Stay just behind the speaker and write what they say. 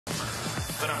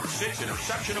the number 6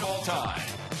 interception of all time.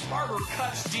 Barber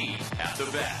cuts deep at the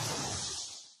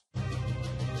best.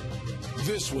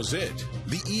 This was it.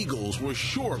 The Eagles were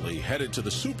surely headed to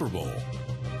the Super Bowl.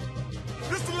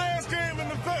 This is the last game in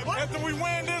the vet. After we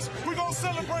win this, we're going to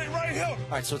celebrate right here. All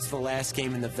right, so it's the last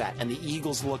game in the vet, and the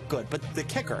Eagles look good. But the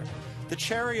kicker, the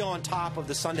cherry on top of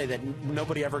the sundae that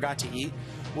nobody ever got to eat,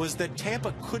 was that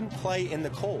Tampa couldn't play in the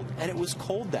cold, and it was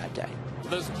cold that day.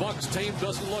 This Bucs team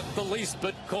doesn't look the least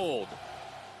bit cold.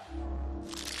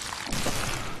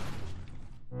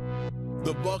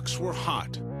 The Bucs were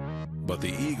hot, but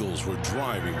the Eagles were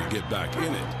driving to get back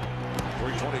in it.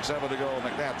 3:27 to go.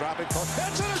 McNabb dropping.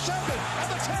 It's intercepted at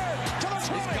the 10, to the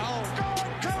 20. Going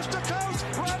coast to coast.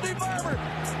 Ronde Barber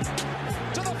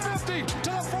to the 50, to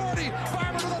the 40.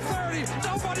 Barber to the 30.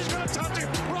 Nobody's going to touch him.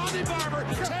 Ronde Barber,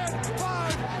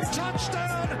 10-5.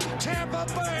 Touchdown, Tampa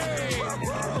Bay.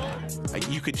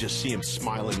 You could just see him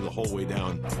smiling the whole way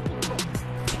down.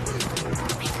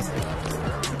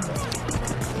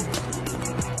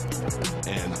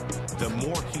 And the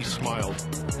more he smiled,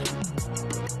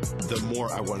 the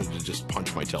more I wanted to just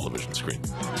punch my television screen.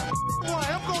 Boy,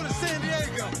 I'm going to San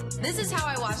Diego. This is how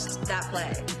I watched that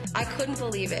play. I couldn't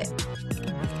believe it.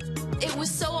 It was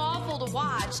so awful to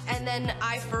watch, and then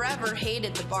I forever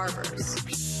hated the Barbers.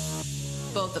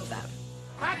 Both of them.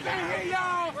 I can't hear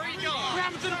y'all. Where are you going? What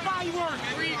happened to the fireworks?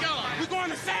 Where are you going? We're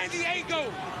going to San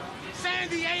Diego. San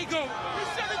Diego. We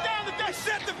shut it down today.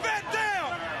 Shut the vet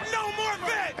down. No more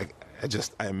vet.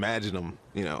 I imagine him,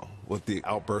 you know, what the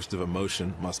outburst of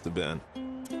emotion must have been.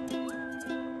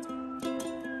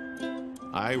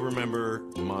 I remember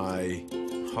my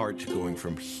heart going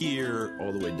from here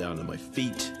all the way down to my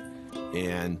feet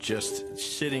and just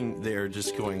sitting there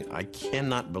just going, I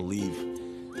cannot believe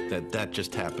that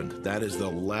just happened. That is the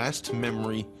last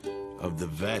memory of the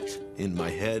vet in my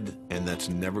head, and that's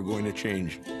never going to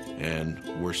change. And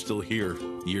we're still here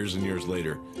years and years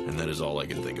later, and that is all I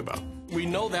can think about. We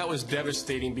know that was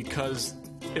devastating because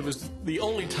it was the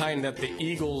only time that the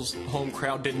Eagles' home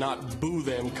crowd did not boo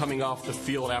them coming off the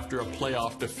field after a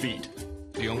playoff defeat.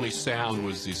 The only sound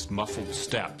was these muffled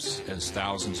steps as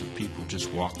thousands of people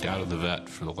just walked out of the vet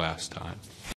for the last time.